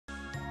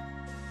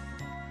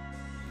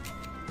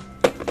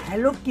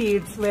Hello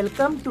kids,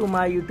 welcome to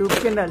my YouTube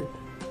channel.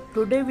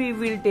 Today we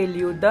will tell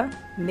you the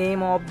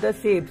name of the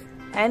shapes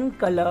and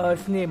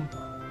colors name.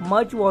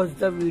 Much watch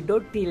the video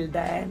till the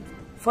end.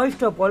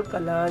 First of all,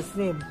 colors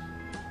name.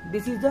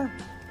 This is the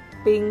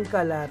pink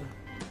color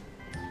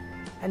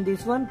and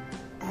this one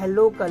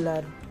yellow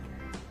color,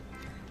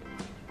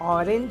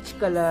 orange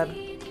color,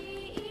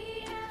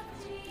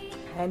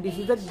 and this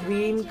is the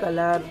green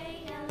color,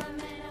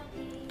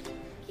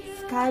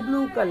 sky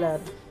blue color,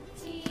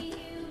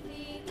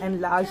 and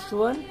last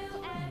one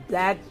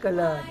black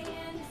color.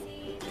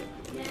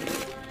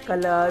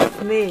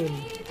 Colors name: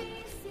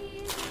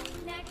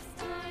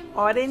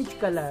 orange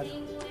color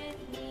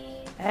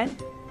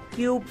and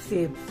cube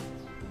shapes.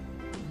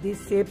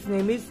 This shape's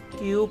name is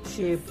cube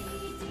shape.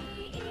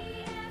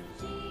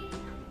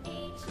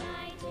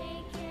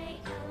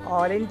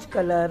 Orange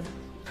color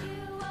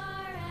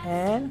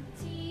and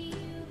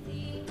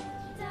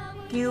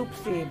cube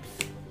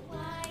shapes.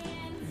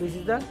 This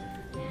is the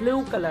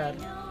blue color.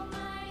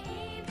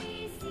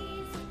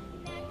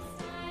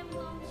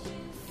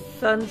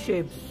 Sun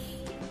shapes.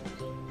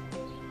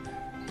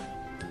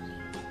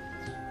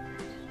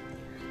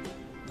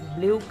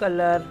 Blue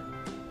color.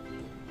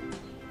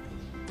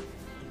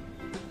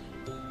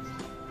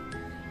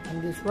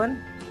 And this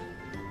one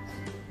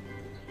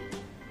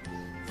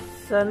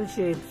sun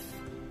shapes.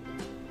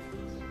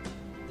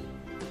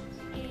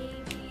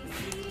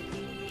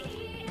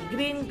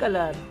 Green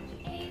color.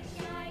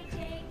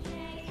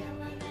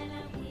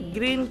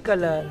 Green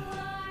color.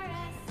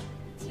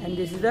 And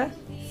this is the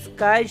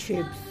sky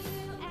shapes.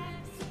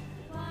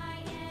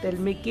 Tell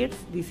me kids,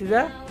 this is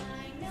a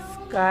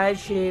sky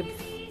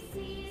shapes.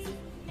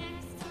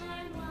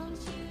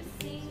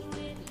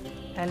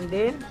 And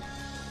then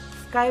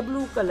sky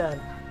blue color.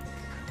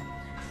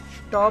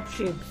 Top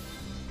shapes.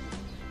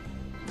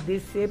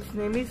 This shape's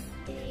name is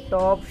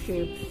top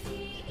shapes.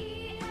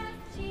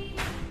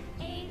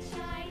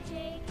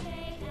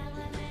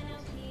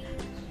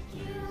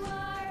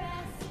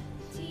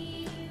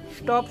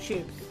 Top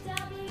shapes.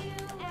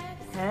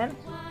 And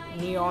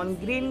neon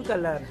green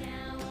color.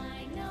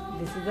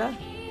 This is a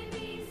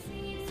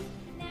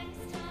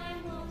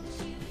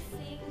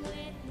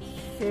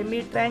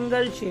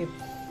semi-triangle shapes.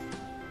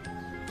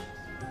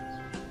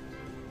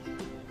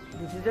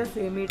 This is a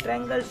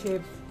semi-triangle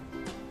shapes.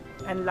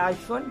 And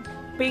last one,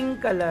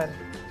 pink color.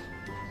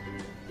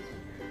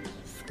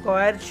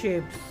 Square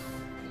shapes.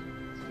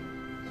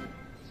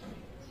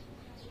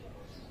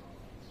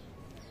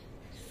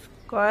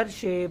 Square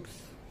shapes.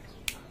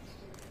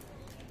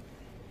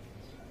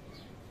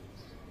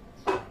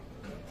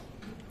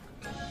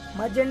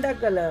 Magenta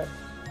color.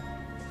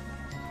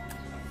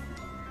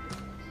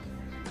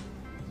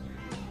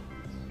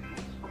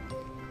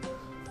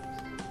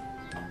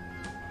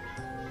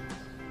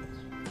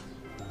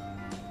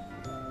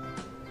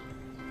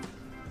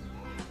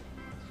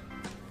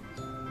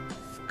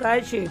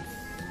 Sky shapes.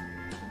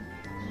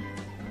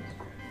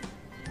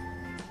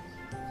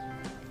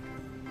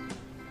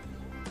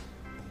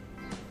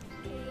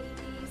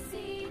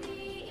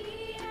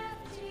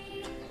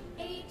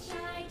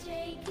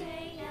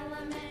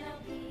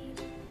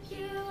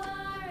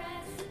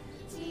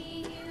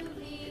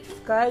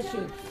 Sky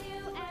shapes.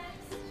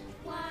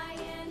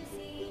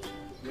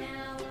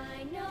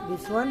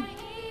 This one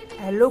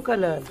yellow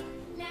color.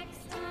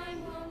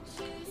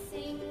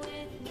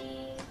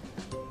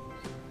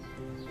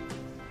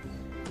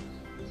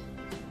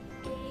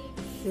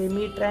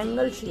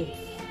 Semi-triangle shapes.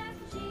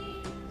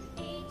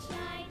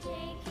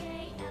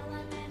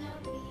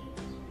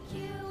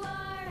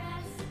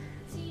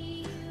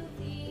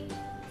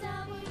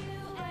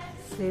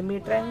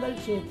 Semi-triangle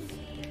shapes.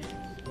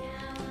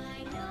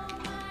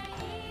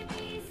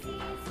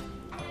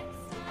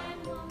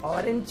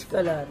 Orange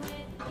color.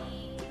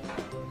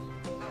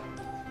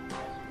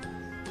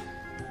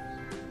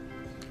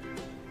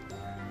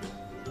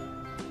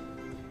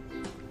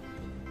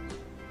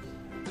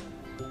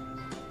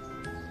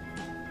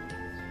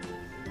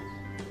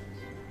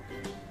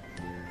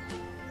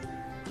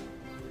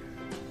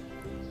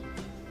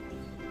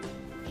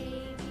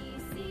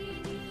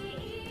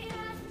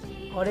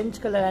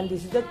 Orange color, and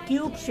this is the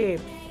cube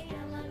shape.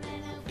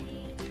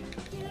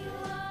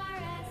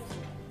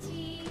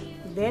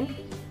 Then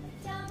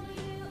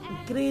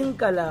green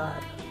color.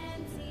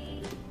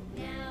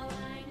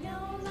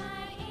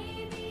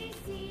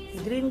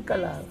 Green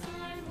color.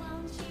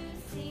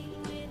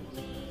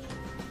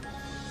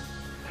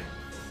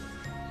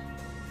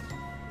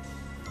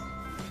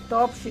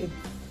 Top shape.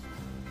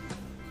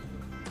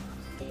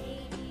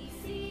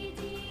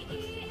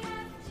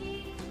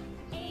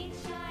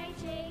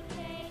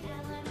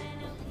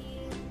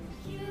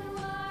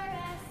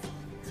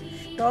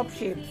 Top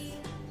shapes.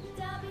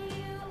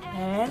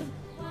 And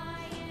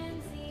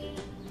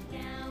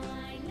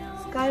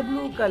sky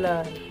blue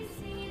color.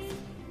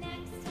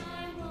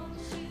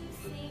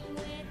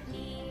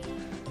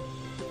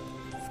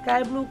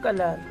 Sky blue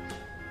color.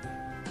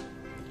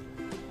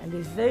 And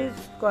this is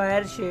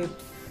square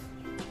shapes.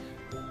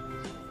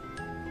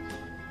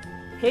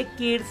 Hey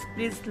kids,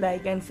 please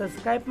like and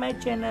subscribe my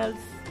channels.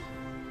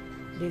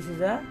 This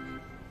is a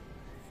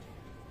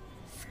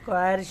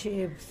square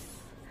shapes.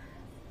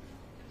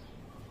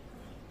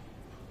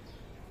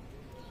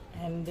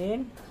 And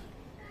then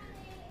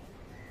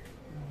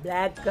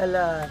black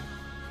color.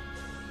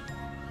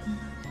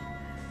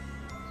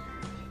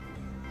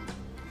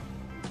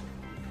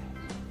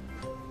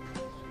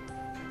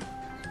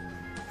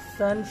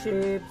 Sun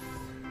shapes.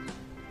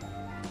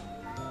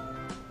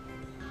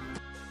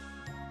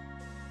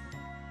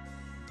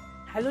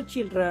 Hello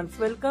children,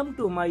 welcome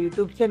to my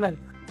YouTube channel.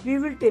 We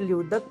will tell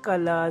you the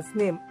colors,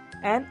 name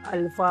and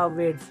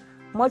alphabets.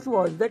 Much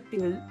was the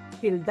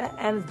till the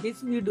ends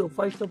this video.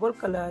 First of all,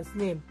 colors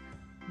name.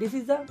 This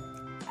is a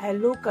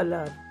yellow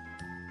color.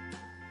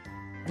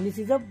 And this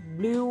is a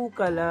blue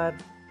color.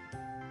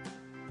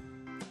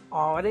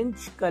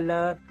 Orange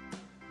color.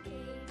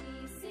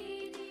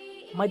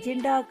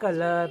 Magenta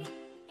color.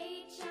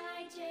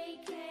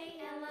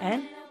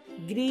 And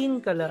green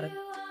color.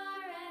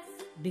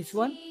 This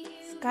one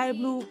sky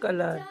blue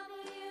color.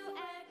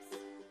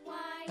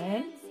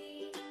 And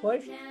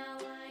first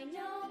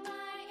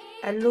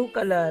yellow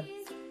color.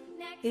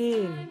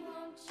 A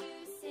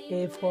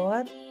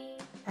for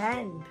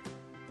ant.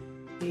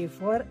 A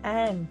for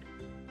ant.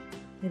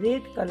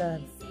 Red color.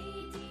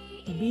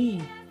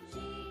 B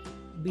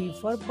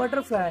for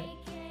butterfly.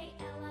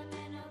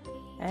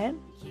 And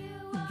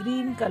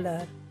green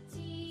color.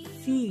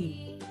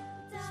 C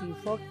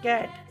for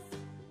cat.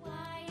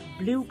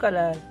 Blue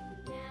color.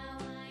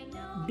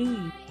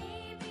 D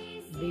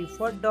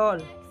for doll.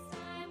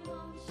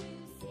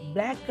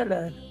 Black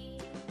color.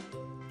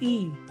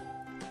 E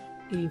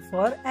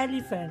for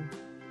elephant.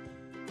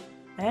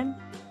 And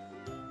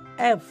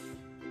F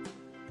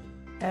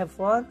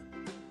for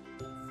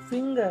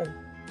finger.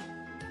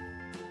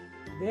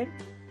 Then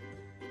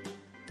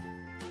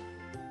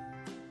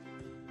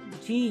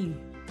G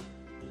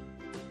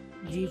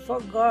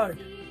for God.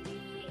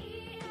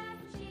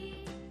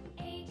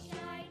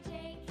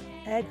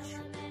 H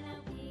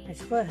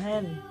for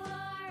hand.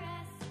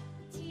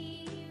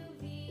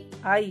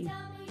 I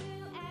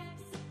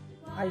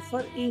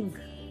for ink.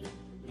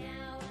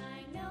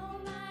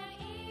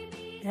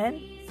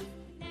 And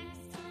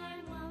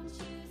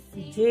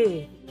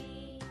J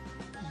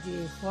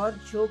for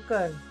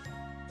joker.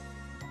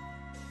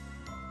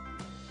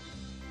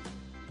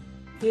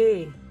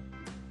 K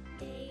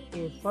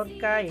for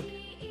kite.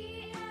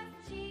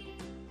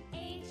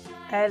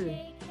 L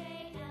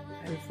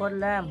for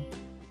lamb.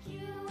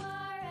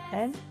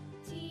 And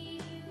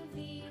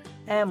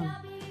M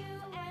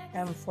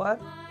for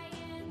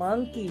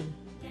monkey.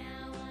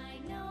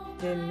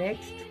 Then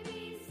next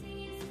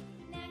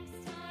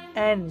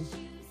N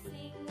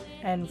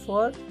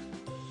for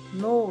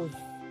nose.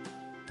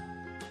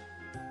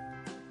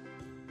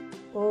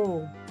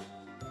 O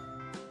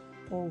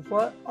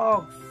for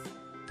ox.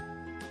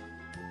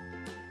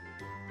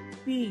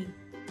 P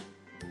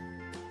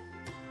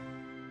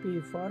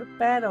for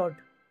parrot.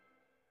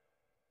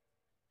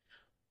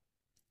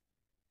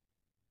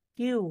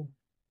 Q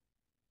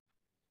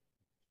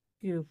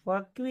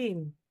for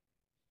queen.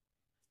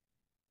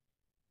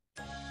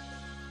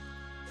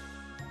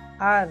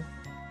 R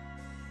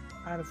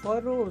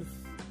for rose.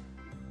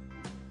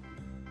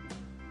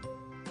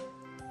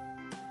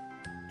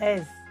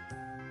 S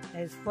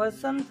for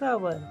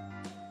sunflower.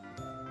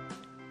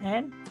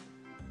 And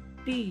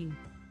T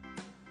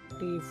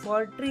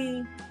for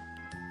tree.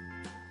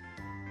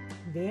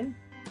 Then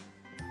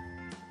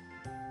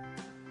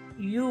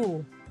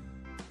U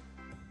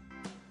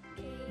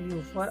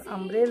for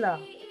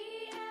umbrella.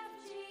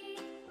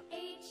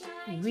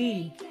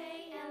 V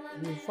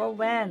for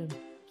van.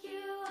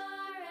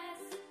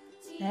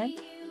 And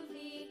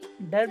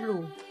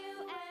W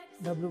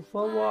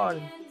for wall.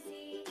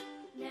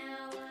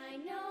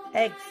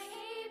 X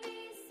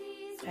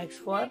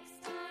for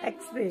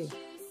X-ray.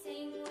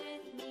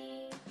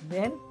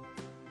 Then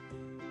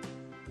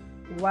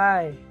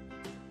Y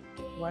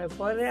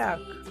for yak.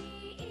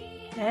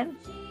 And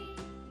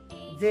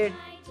Z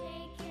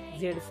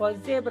for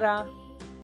zebra.